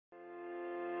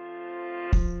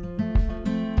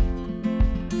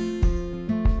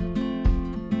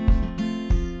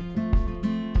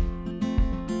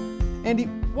Andy,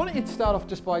 why don't you start off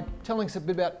just by telling us a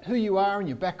bit about who you are and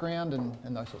your background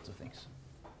and those sorts of things.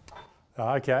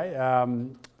 Okay,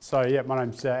 so yeah, my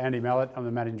name's Andy Mellett. I'm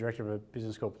the Managing Director of a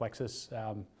business called Plexus.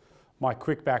 My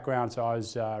quick background, so I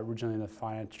was originally in the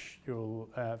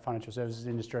financial services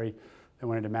industry, then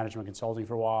went into management consulting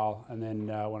for a while, and then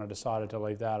when I decided to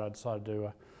leave that, I decided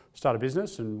to start a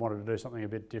business and wanted to do something a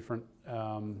bit different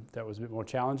that was a bit more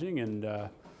challenging. And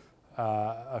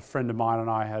a friend of mine and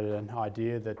I had an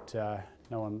idea that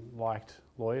no one liked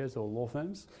lawyers or law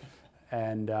firms,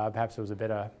 and perhaps there was a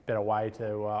better way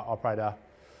to operate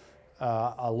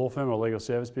a law firm or legal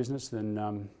service business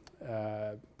than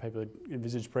people had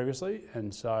envisaged previously.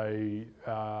 And so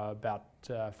about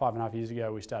 5.5 years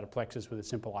ago, we started Plexus with a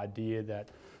simple idea that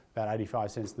about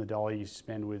 85 cents in the dollar you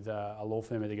spend with a law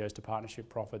firm either goes to partnership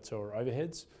profits or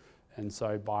overheads. And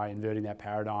so by inverting that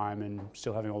paradigm and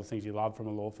still having all the things you love from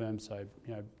a law firm, so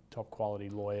top quality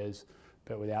lawyers,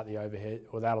 but without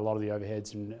a lot of the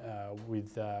overheads, and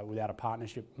without a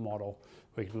partnership model,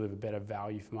 we could deliver better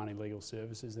value for money legal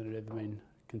services than had ever been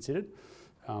considered.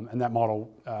 And that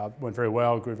model went very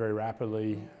well, grew very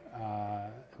rapidly.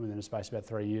 Within a space of about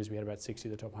 3 years, we had about 60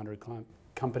 of the top 100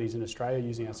 companies in Australia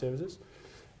using our services.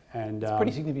 And it's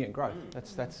pretty significant growth.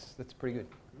 That's pretty good.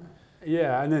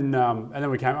 Yeah, and then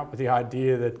we came up with the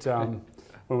idea that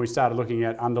when we started looking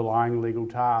at underlying legal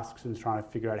tasks and trying to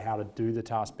figure out how to do the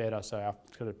task better, so our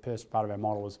sort of first part of our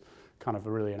model was kind of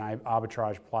really an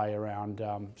arbitrage play around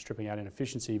stripping out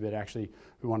inefficiency, but actually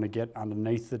we wanted to get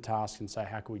underneath the task and say,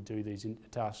 how can we do these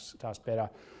tasks better?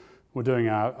 We're doing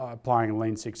applying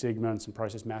Lean Six Sigma and some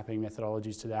process mapping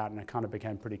methodologies to that, and it kind of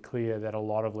became pretty clear that a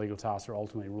lot of legal tasks are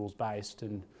ultimately rules-based,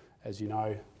 and as you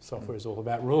know, software is all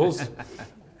about rules.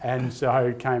 And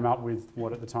so came up with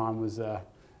what at the time was a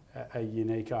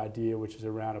unique idea, which is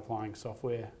around applying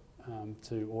software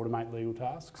to automate legal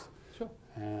tasks. Sure.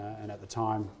 And at the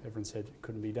time, everyone said it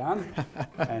couldn't be done,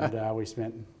 and we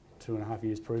spent 2.5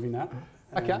 years proving that.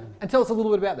 Okay, and tell us a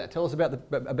little bit about that. Tell us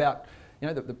about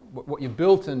what you've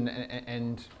built,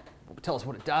 and tell us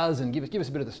what it does, and give us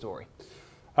a bit of the story.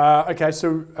 Okay,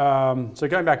 so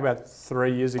going back about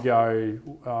 3 years ago,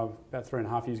 about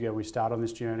 3.5 years ago, we started on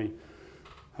this journey.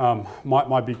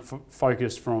 My big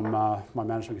focus from my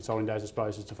management consulting days, I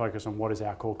suppose, is to focus on what is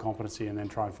our core competency and then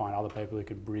try and find other people who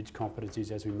could bridge competencies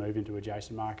as we move into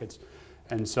adjacent markets.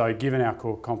 And so given our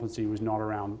core competency was not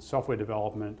around software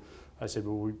development, I said,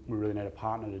 well, we really need a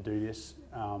partner to do this.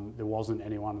 There wasn't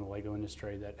anyone in the legal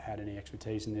industry that had any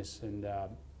expertise in this, and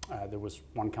there was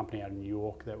one company out in New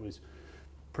York that was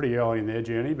pretty early in their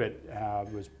journey, but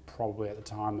was probably at the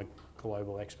time the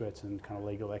global experts in kind of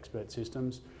legal expert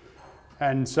systems.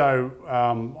 And so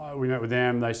we met with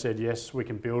them. They said, yes, we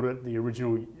can build it.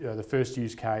 The first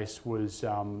use case was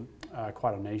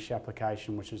quite a niche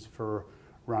application, which is for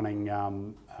running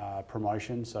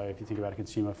promotion. So if you think about a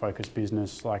consumer-focused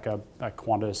business like a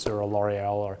Qantas or a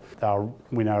L'Oreal or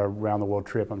we know a round-the-world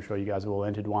trip, I'm sure you guys have all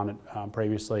entered one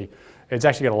previously. It's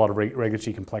actually got a lot of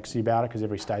regulatory complexity about it because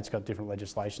every state's got different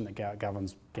legislation that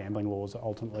governs gambling laws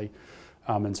ultimately.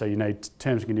 And so you need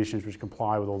terms and conditions which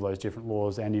comply with all those different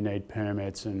laws, and you need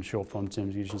permits and short-form terms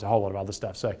and conditions, a whole lot of other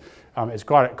stuff. So it's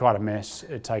quite a mess.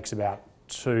 It takes about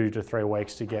 2 to 3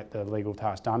 weeks to get the legal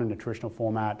task done in a traditional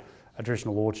format. A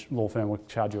traditional law firm will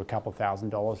charge you a couple of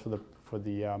 $1,000s for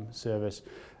the service.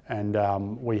 And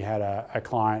we had a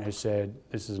client who said,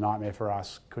 this is a nightmare for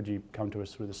us, could you come to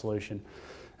us with a solution?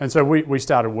 And so we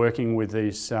started working with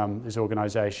this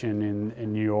organisation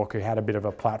in New York who had a bit of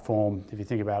a platform. If you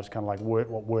think about it, it's kind of like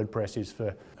what WordPress is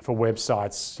for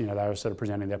websites. They were sort of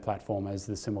presenting their platform as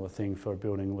the similar thing for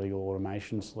building legal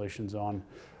automation solutions on.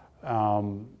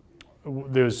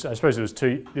 There's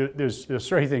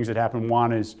 3 things that happened.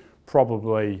 One is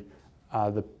probably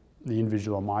the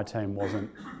individual on my team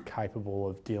wasn't capable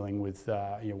of dealing with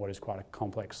what is quite a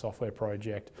complex software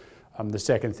project. The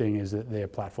second thing is that their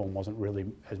platform wasn't really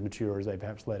as mature as they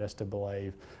perhaps led us to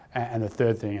believe. And the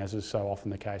third thing, as is so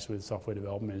often the case with software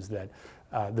development, is that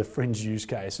the fringe use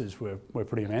cases were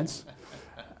pretty immense.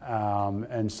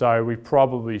 And so we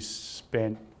probably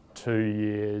spent 2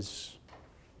 years,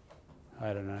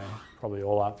 I don't know, probably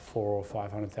all up $400,000 or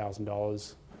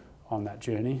 $500,000 on that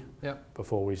journey. Yep.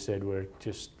 Before we said we're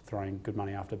just throwing good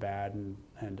money after bad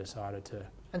and decided to.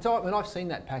 And so I've seen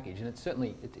that package, and it's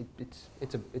certainly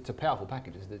it's a powerful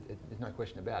package. There's no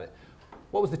question about it.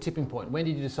 What was the tipping point? When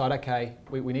did you decide, okay,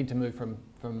 we need to move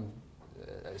from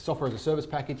software as a service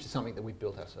package to something that we've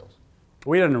built ourselves?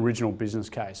 We had an original business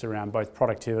case around both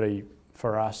productivity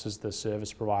for us as the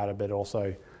service provider, but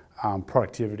also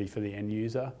productivity for the end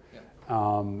user. Yep.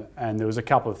 And there was a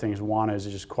couple of things. One is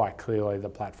just quite clearly their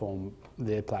platform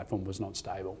was not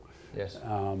stable. Yes.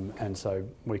 And so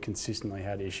we consistently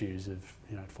had issues of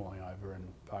falling over and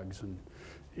bugs and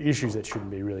issues that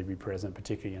shouldn't really be present,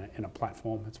 particularly in a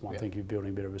platform. It's one thing if you're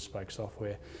building a bit of bespoke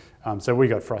software. So we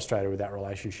got frustrated with that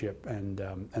relationship, and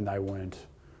they weren't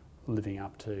living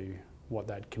up to what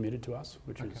they'd committed to us,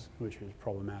 which is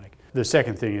problematic. The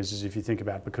second thing is if you think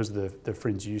about, because of the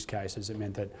fringe use cases, it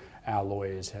meant that our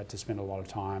lawyers had to spend a lot of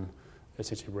time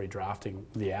essentially redrafting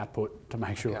the output to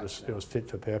make sure it was fit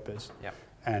for purpose. Yep.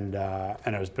 And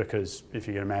it was because, if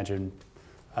you can imagine,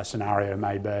 a scenario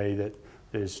may be that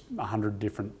there's 100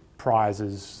 different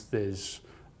prizes, there's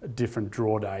different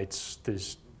draw dates,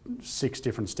 there's 6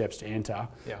 different steps to enter,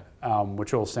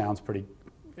 which all sounds pretty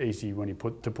easy when you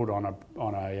put on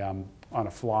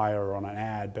a flyer or on an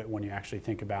ad, but when you actually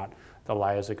think about the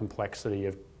layers of complexity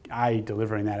of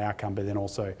delivering that outcome, but then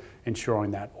also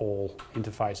ensuring that all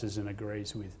interfaces and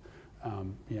agrees with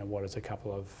what is a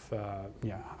couple of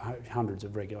hundreds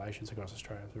of regulations across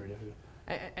Australia. It's very difficult.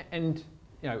 And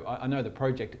I know the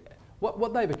project.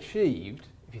 What they've achieved,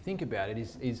 if you think about it,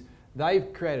 is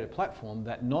they've created a platform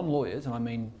that non-lawyers, and I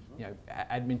mean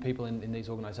admin people in these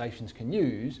organisations, can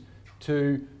use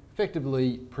to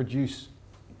effectively produce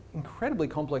incredibly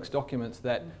complex documents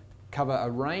that cover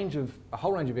a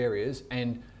whole range of areas,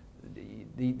 and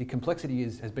the complexity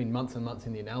has been months and months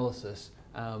in the analysis,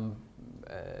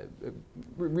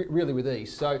 really with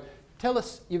ease. So tell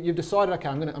us, you've decided, okay,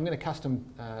 I'm going to custom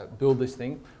build this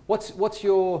thing. What's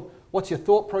your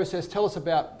thought process? Tell us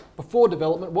about before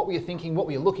development. What were you thinking? What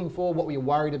were you looking for? What were you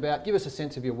worried about? Give us a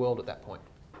sense of your world at that point.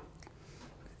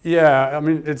 Yeah, I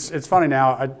mean, it's funny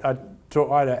now. I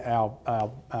had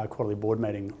our quarterly board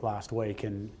meeting last week,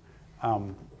 and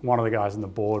one of the guys on the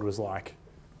board was like,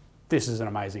 "This is an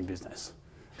amazing business,"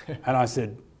 and I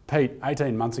said, "Pete,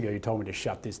 18 months ago you told me to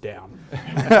shut this down,"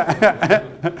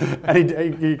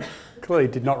 and he clearly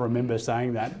did not remember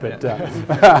saying that, but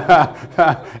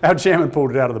our chairman pulled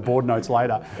it out of the board notes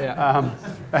later.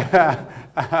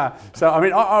 So I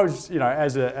mean, I was,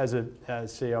 as a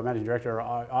CEO, managing director,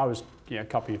 I was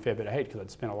copying a fair bit of heat because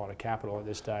I'd spent a lot of capital at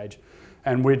this stage,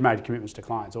 and we'd made commitments to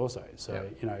clients also. So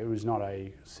it was not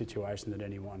a situation that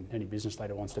any business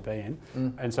leader wants to be in.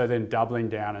 And so then doubling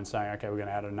down and saying, okay, we're going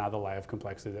to add another layer of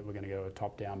complexity, that we're going to go a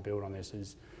top-down build on this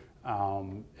is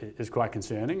quite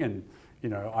concerning. And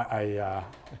I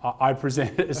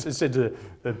said to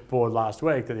the board last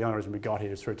week that the only reason we got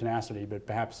here is through tenacity, but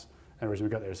perhaps the reason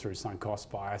we got there is through sunk cost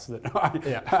bias, that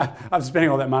I'm spending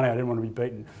all that money, I didn't want to be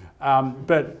beaten.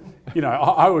 But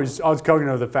I was cognizant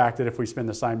of the fact that if we spend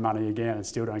the same money again and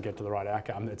still don't get to the right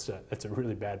outcome, that's a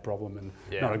really bad problem and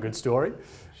not a good story.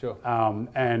 Sure.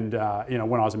 When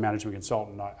I was a management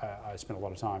consultant, I spent a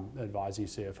lot of time advising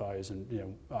CFOs,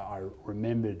 and I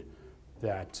remembered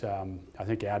that I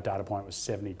think our data point was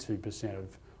 72%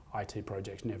 of IT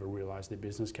projects never realised their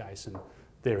business case, and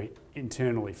they're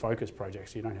internally focused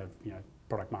projects. You don't have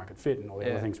product market fit and all the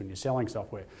other things when you're selling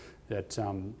software that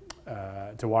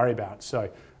to worry about. So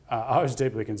I was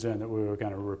deeply concerned that we were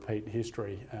going to repeat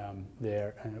history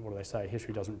there. And what do they say?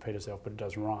 History doesn't repeat itself, but it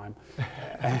does rhyme.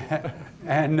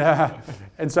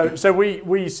 and so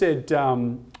we said,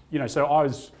 so I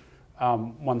was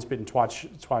once bitten, twice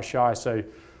shy. So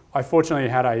I fortunately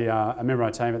had a member of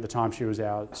my team at the time. She was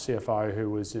our CFO, who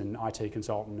was an IT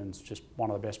consultant and just one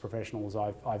of the best professionals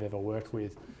I've ever worked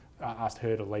with. Asked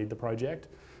her to lead the project,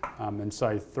 and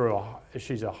so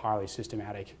she's a highly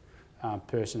systematic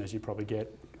person, as you probably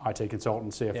get, IT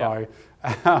consultant, CFO,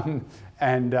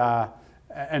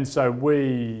 and so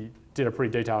we did a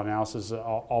pretty detailed analysis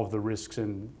of the risks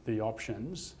and the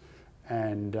options,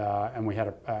 and we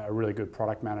had a really good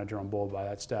product manager on board by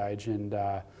that stage, and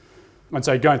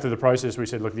so going through the process, we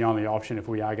said, look, the only option if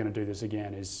we are going to do this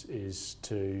again is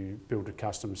to build a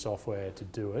custom software to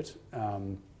do it.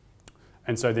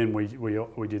 And so then we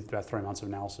did about 3 months of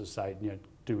analysis, say,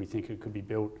 do we think it could be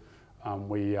built?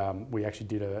 We actually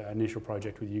did an initial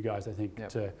project with you guys, I think,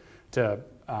 to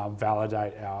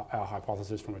validate our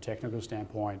hypothesis from a technical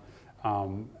standpoint.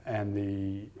 And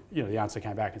the answer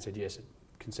came back and said, yes, it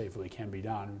conceivably can be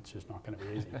done. It's just not going to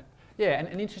be easy.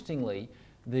 And interestingly,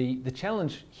 the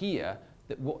challenge here,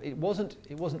 that it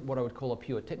wasn't what I would call a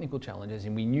pure technical challenge, as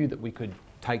in we knew that we could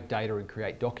take data and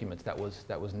create documents. That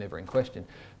was never in question.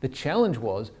 The challenge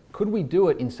was, could we do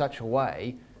it in such a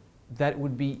way that it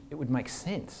would make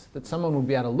sense, that someone would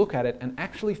be able to look at it and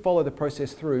actually follow the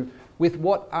process through with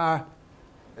what are,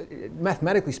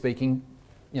 mathematically speaking,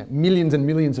 millions and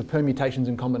millions of permutations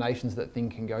and combinations that thing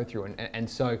can go through. And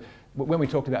so when we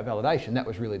talked about validation, that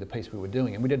was really the piece we were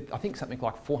doing. And we did, I think, something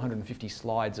like 450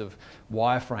 slides of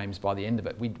wireframes by the end of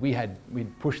it.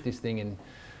 We'd pushed this thing in,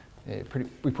 Yeah,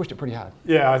 we pushed it pretty hard.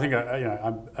 Yeah, I think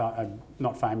I'm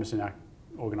not famous in our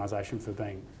organisation for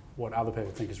being what other people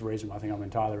think is reasonable. I think I'm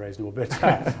entirely reasonable. But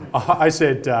I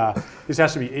said this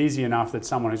has to be easy enough that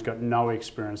someone who's got no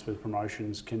experience with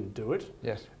promotions can do it.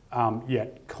 Yes.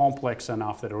 Yet complex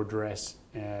enough that it'll address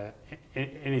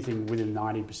anything within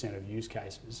 90% of use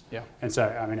cases. Yeah. And so,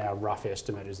 I mean, our rough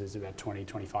estimate is there's about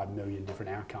 25 million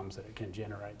different outcomes that it can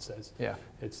generate. So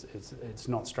it's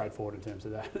not straightforward in terms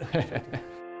of that.